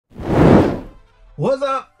What's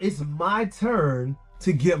up? It's my turn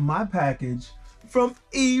to get my package from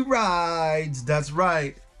E-Rides. That's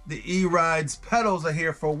right. The E-Rides pedals are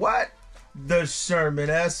here for what? The Sherman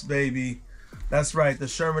S, baby. That's right. The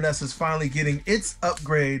Sherman S is finally getting its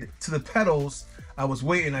upgrade to the pedals. I was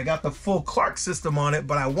waiting. I got the full Clark system on it,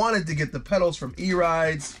 but I wanted to get the pedals from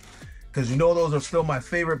E-Rides because you know those are still my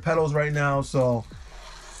favorite pedals right now. So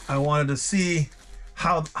I wanted to see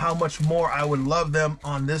how much more I would love them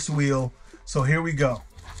on this wheel. So here we go.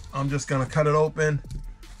 I'm just gonna cut it open.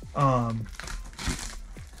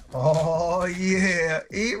 Oh yeah,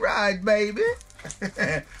 E-Ride, baby.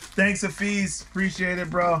 Thanks, Afiz. Appreciate it,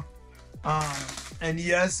 bro. And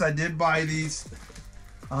yes, I did buy these.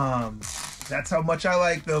 That's how much I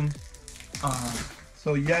like them.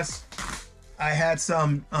 So yes, I had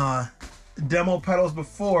some demo pedals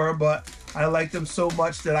before, but I like them so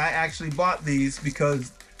much that I actually bought these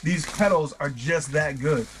because these pedals are just that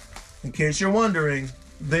good. In case you're wondering,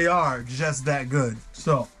 they are just that good.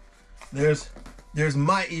 So there's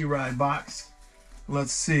my E-Ride box.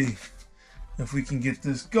 Let's see if we can get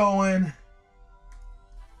this going.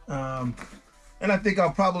 And I think I'll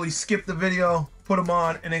probably skip the video, put them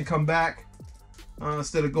on, and then come back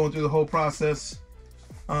instead of going through the whole process.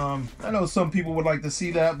 I know some people would like to see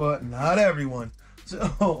that, but not everyone.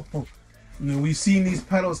 So I mean, we've seen these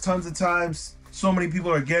pedals tons of times. So many people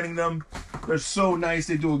are getting them. They're so nice.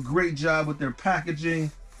 They do a great job with their packaging.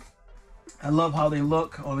 I love how they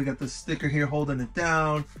look. Oh, they got the sticker here holding it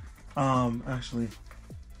down. Actually,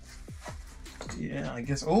 yeah, I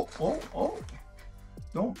guess. Oh.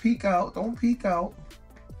 Don't peek out. Don't peek out.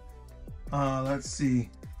 Let's see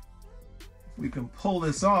if we can pull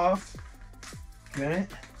this off. Okay.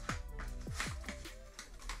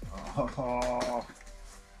 Oh,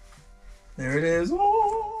 there it is.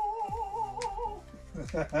 Oh.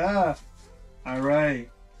 All right.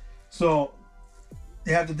 So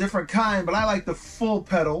they have the different kind, but I like the full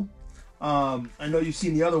pedal. I know you've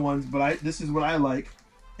seen the other ones, but this is what I like.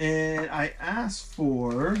 And I asked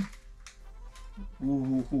for.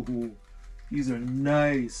 Ooh, these are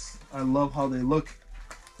nice. I love how they look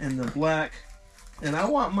in the black. And I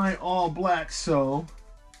want mine all black, so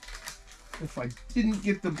if I didn't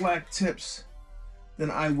get the black tips, then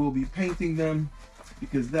I will be painting them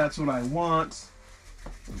because that's what I want.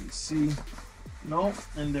 Let me see. Nope,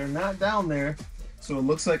 and they're not down there. So it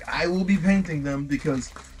looks like I will be painting them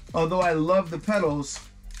because although I love the pedals,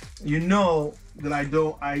 you know that I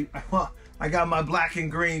got my black and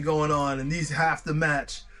green going on and these have to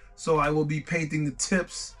match. So I will be painting the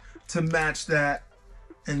tips to match that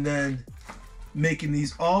and then making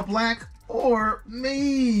these all black, or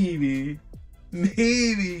maybe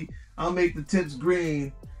I'll make the tips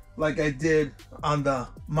green like I did on the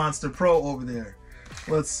Monster Pro over there.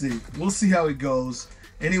 Let's see. We'll see how it goes.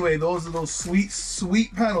 Anyway, those are those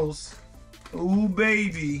sweet pedals. Ooh,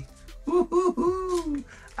 baby. Ooh,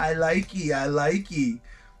 I like ye.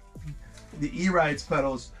 The E-Rides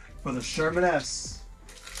pedals for the Sherman S.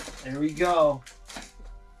 There we go.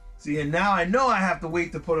 See, and now I know I have to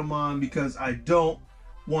wait to put them on because I don't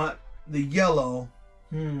want the yellow.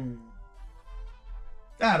 I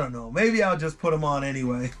don't know. Maybe I'll just put them on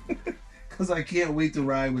anyway because I can't wait to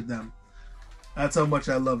ride with them. That's how much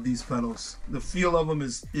I love these pedals. The feel of them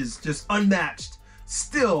is just unmatched.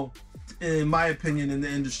 Still, in my opinion, in the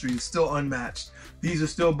industry, still unmatched. These are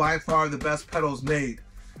still by far the best pedals made.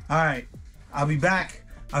 All right, I'll be back.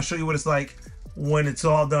 I'll show you what it's like when it's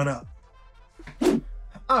all done up.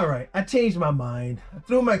 All right, I changed my mind. I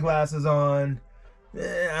threw my glasses on.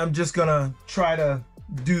 I'm just gonna try to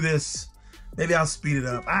do this. Maybe I'll speed it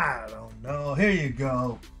up. I don't know. Here you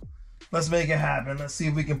go. Let's make it happen. Let's see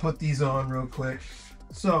if we can put these on real quick.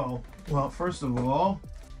 So, well, first of all,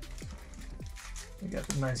 we got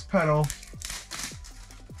the nice pedal.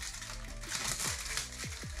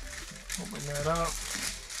 Open that up.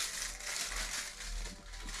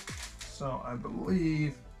 So I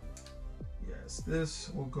believe, yes,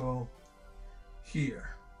 this will go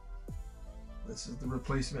here. This is the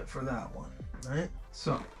replacement for that one, right?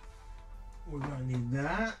 So we're gonna need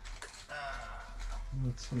that.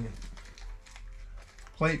 Let's see.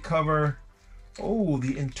 Plate cover. Oh,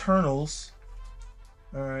 the internals.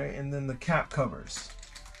 All right, and then the cap covers.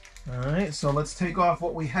 All right, so let's take off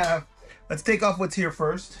what we have. Let's take off what's here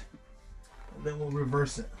first, and then we'll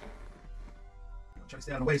reverse it. I'll try to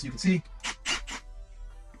stay out of the way so you can see.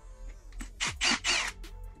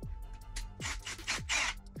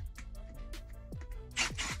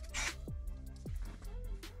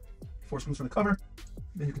 Four screws for the cover.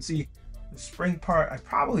 Then you can see the spring part. I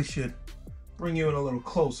probably should bring you in a little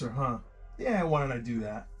closer, huh? Yeah, why don't I do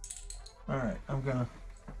that? All right, I'm gonna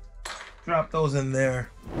Drop those in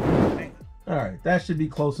there. All right, that should be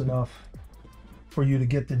close enough for you to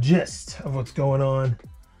get the gist of what's going on.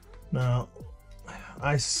 Now,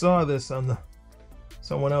 I saw this on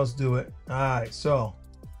someone else do it. All right, so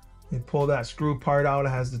you pull that screw part out. It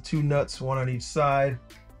has the two nuts, one on each side.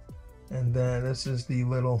 And then this is the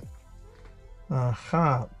little,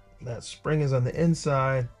 that spring is on the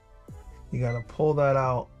inside. You gotta pull that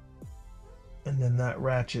out. And then that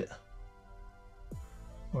ratchet,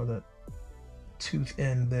 or the tooth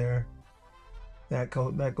end there, that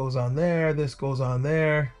goes on there, this goes on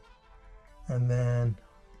there, and then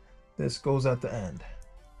this goes at the end.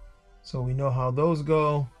 So we know how those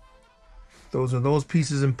go. Those are those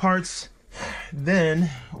pieces and parts. Then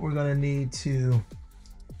we're gonna need to,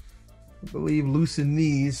 I believe, loosen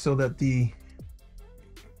these so that the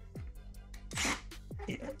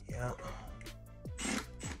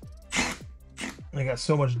I got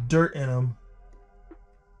so much dirt in them,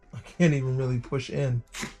 I can't even really push in.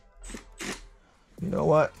 You know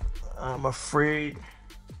what? I'm afraid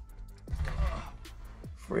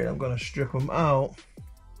I'm gonna strip them out.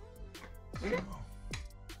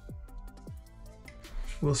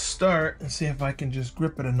 We'll start and see if I can just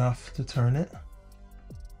grip it enough to turn it.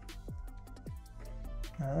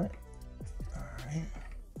 All right.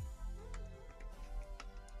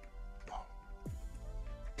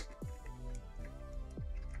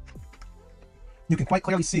 You can quite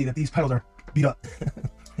clearly see that these pedals are beat up.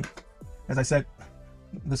 As I said,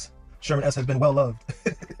 this Sherman S has been well loved.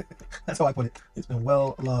 That's how I put it. It's been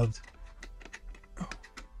well loved.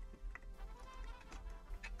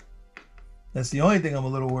 That's the only thing I'm a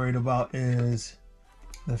little worried about, is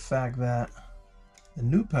the fact that the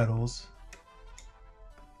new pedals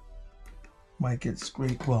might get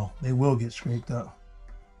scraped. Well, they will get scraped up.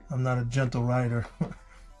 I'm not a gentle rider.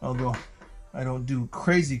 Although I don't do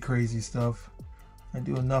crazy stuff. I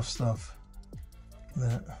do enough stuff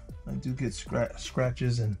that I do get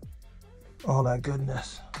scratches and all that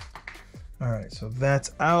goodness. All right, so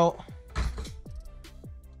that's out.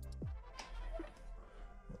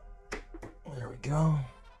 There we go.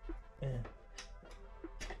 And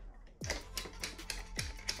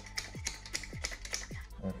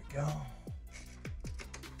there we go.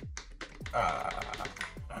 All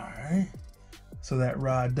right. So that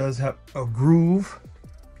rod does have a groove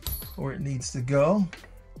where it needs to go.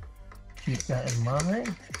 Keep that in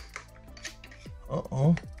mind.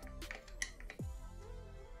 Uh-oh.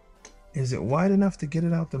 Is it wide enough to get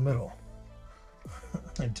it out the middle?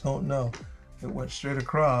 I don't know. It went straight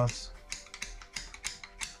across.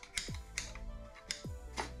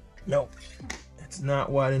 Nope. It's not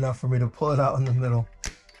wide enough for me to pull it out in the middle.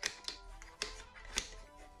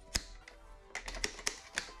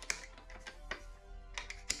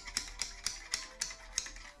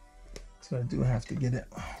 So I do have to get it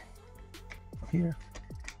here.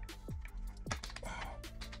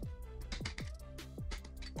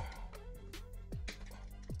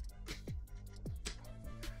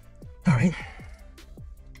 All right.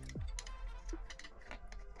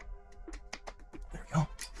 There we go.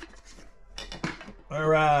 All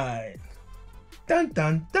right. Dun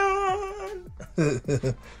dun dun.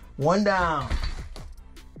 One down.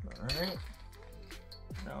 All right.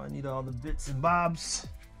 Now I need all the bits and bobs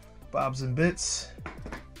and bits.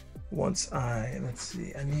 Once let's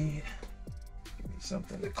see, give me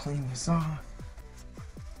something to clean this off.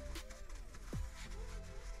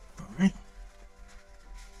 All right.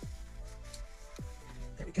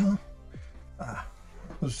 There we go. I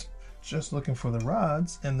was just looking for the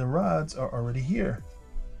rods, and the rods are already here.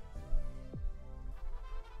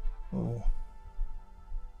 Oh.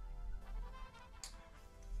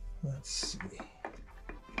 Let's see.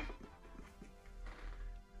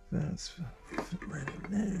 That's fit right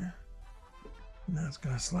in there. Now it's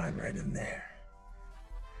gonna slide right in there.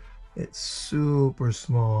 It's super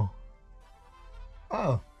small.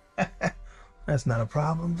 Oh, that's not a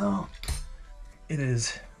problem though. It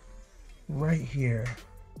is right here.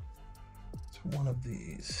 It's one of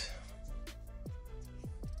these.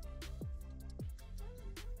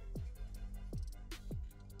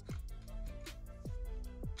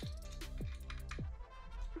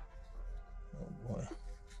 Oh boy.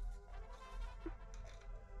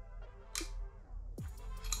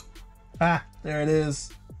 Ah, there it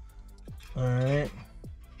is. All right.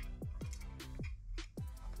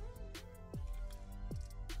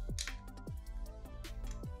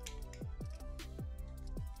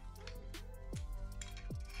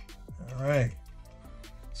 All right.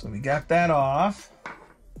 So we got that off.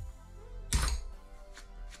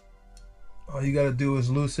 All you got to do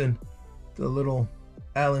is loosen the little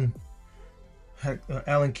Allen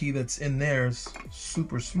Allen key that's in there is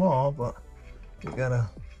super small, but we gotta,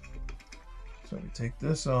 so we take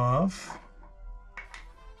this off.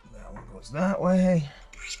 That one goes that way.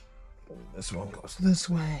 This one goes this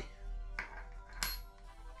way.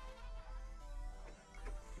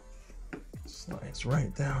 Slides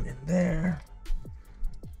right down in there.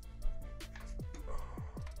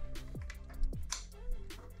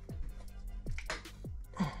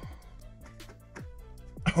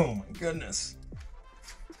 Oh my goodness.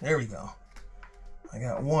 There we go. I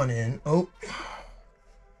got one in. Oh.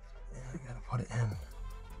 And I gotta put it in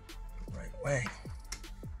the right way.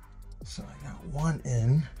 So I got one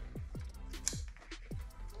in.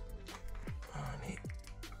 Oh, neat.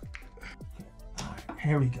 All right,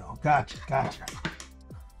 here we go. Gotcha. All right.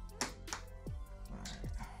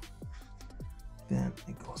 Then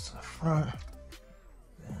it goes to the front.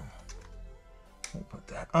 Then I put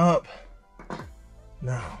that up.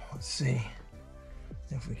 Now, let's see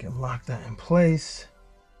if we can lock that in place.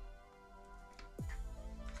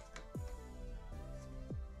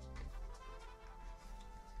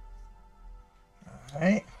 All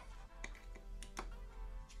right.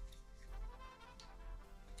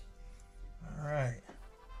 All right.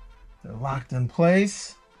 They're locked in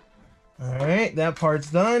place. All right, that part's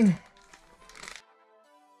done.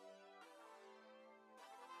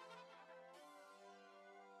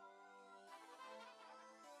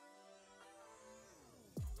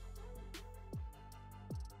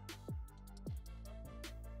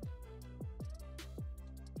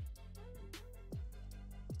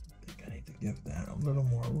 Give that a little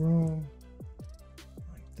more room,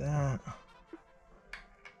 like that.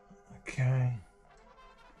 Okay.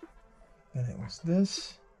 Then it was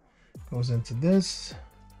this, goes into this,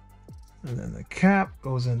 and then the cap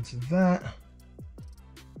goes into that.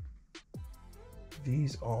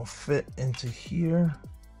 These all fit into here.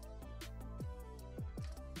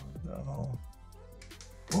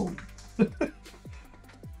 Oh,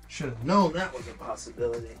 should have known that was a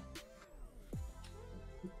possibility.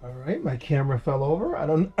 All right, my camera fell over. I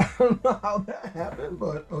don't know how that happened,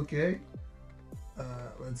 but okay.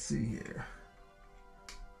 Let's see here.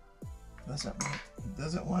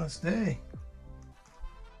 Doesn't want to stay.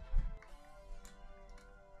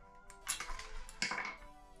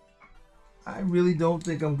 I really don't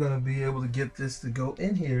think I'm gonna be able to get this to go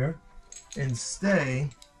in here and stay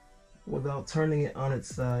without turning it on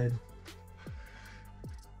its side.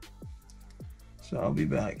 So I'll be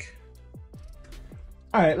back.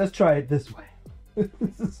 All right, let's try it this way.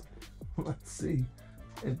 Let's see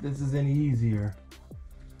if this is any easier.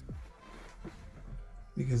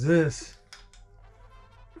 Because this,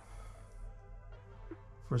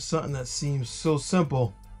 for something that seems so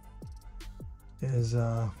simple, is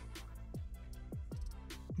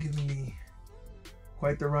giving me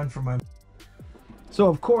quite the run for my... So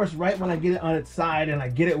of course, right when I get it on its side and I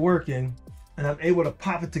get it working and I'm able to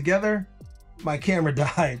pop it together, my camera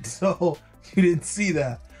died. So you didn't see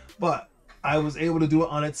that, but I was able to do it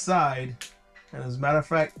on its side. And as a matter of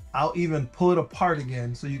fact, I'll even pull it apart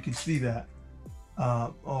again so you can see that.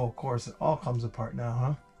 Oh, of course, it all comes apart now,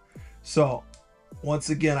 huh? So once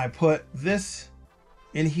again, I put this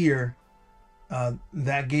in here.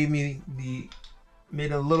 That gave me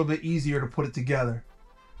made it a little bit easier to put it together.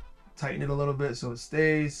 Tighten it a little bit so it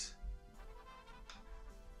stays.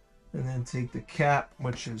 And then take the cap,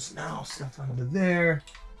 which is now stuff under there.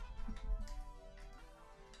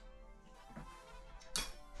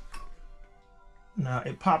 Now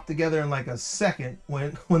it popped together in like a second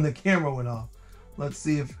when the camera went off. Let's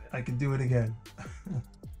see if I can do it again.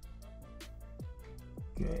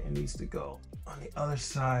 Okay, it needs to go on the other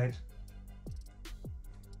side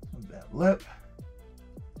of that lip.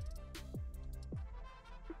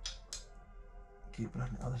 Keep it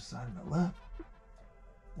on the other side of the lip.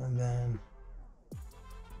 And then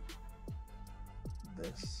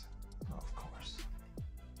this, oh, of course,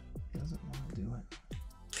 doesn't want to do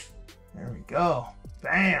it. There we go.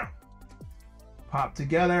 Bam! Pop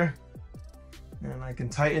together. And I can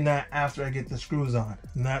tighten that after I get the screws on.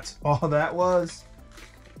 And that's all that was.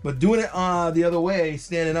 But doing it the other way,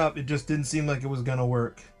 standing up, it just didn't seem like it was gonna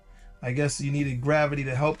work. I guess you needed gravity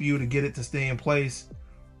to help you to get it to stay in place.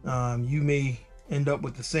 You may end up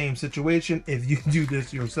with the same situation if you do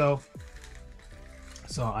this yourself.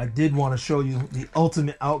 So I did want to show you the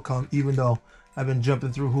ultimate outcome, even though I've been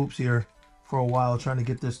jumping through hoops here for a while trying to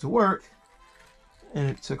get this to work. And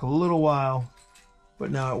it took a little while,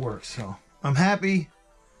 but now it works. So I'm happy.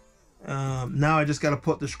 Now I just got to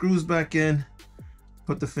put the screws back in,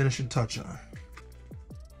 put the finishing touch on.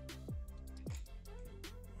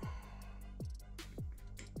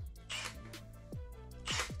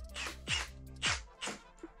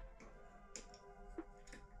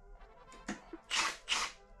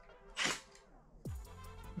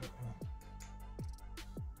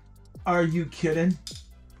 Are you kidding?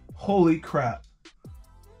 Holy crap.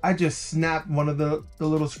 I just snapped one of the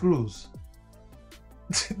little screws.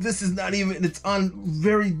 This is not even, it's on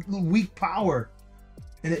very weak power.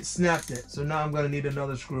 And it snapped it. So now I'm gonna need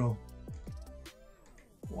another screw.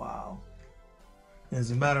 Wow.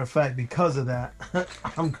 As a matter of fact, because of that,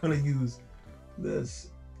 I'm gonna use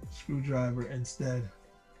this screwdriver instead.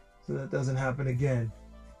 So that doesn't happen again.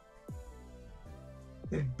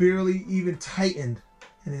 It barely even tightened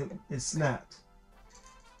and it snapped.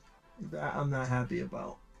 That I'm not happy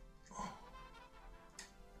about.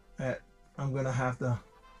 I'm gonna have to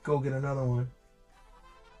go get another one.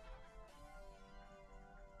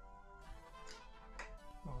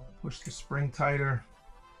 Push the spring tighter.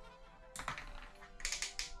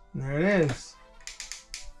 And there it is.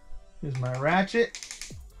 Here's my ratchet.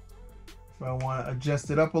 If I want to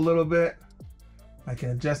adjust it up a little bit, I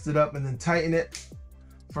can adjust it up and then tighten it.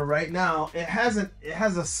 For right now, it has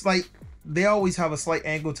a slight, they always have a slight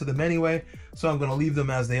angle to them anyway, so I'm gonna leave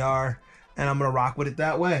them as they are, and I'm gonna rock with it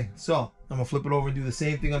that way. So I'm gonna flip it over and do the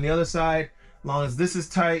same thing on the other side. As long as this is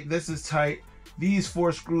tight, these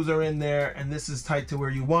 4 screws are in there, and this is tight to where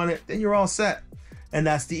you want it, then you're all set. And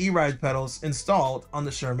that's the E-Ride pedals installed on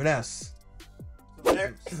the Sherman S.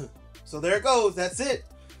 So there it goes, that's it.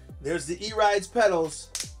 There's the E-Ride's pedals.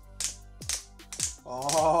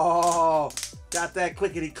 Oh, got that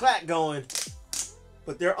clickety clack going.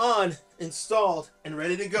 But they're on, installed, and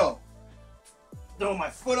ready to go. Throw my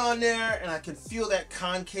foot on there, and I can feel that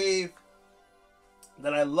concave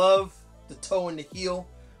that I love, the toe and the heel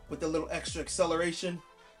with the little extra acceleration.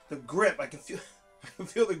 The grip, I can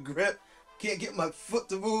feel the grip. Can't get my foot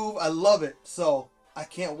to move. I love it. So I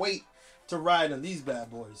can't wait to ride on these bad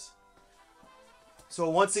boys. So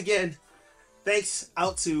once again, thanks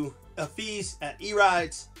out to Afiz at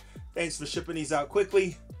E-Rides. Thanks for shipping these out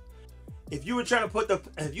quickly. If you were trying to put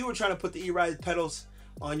the E-Ride pedals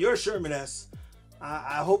on your Sherman S,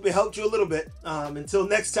 I hope it helped you a little bit. Until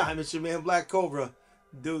next time, it's your man ThaBlackCobra.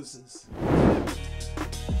 Deuces.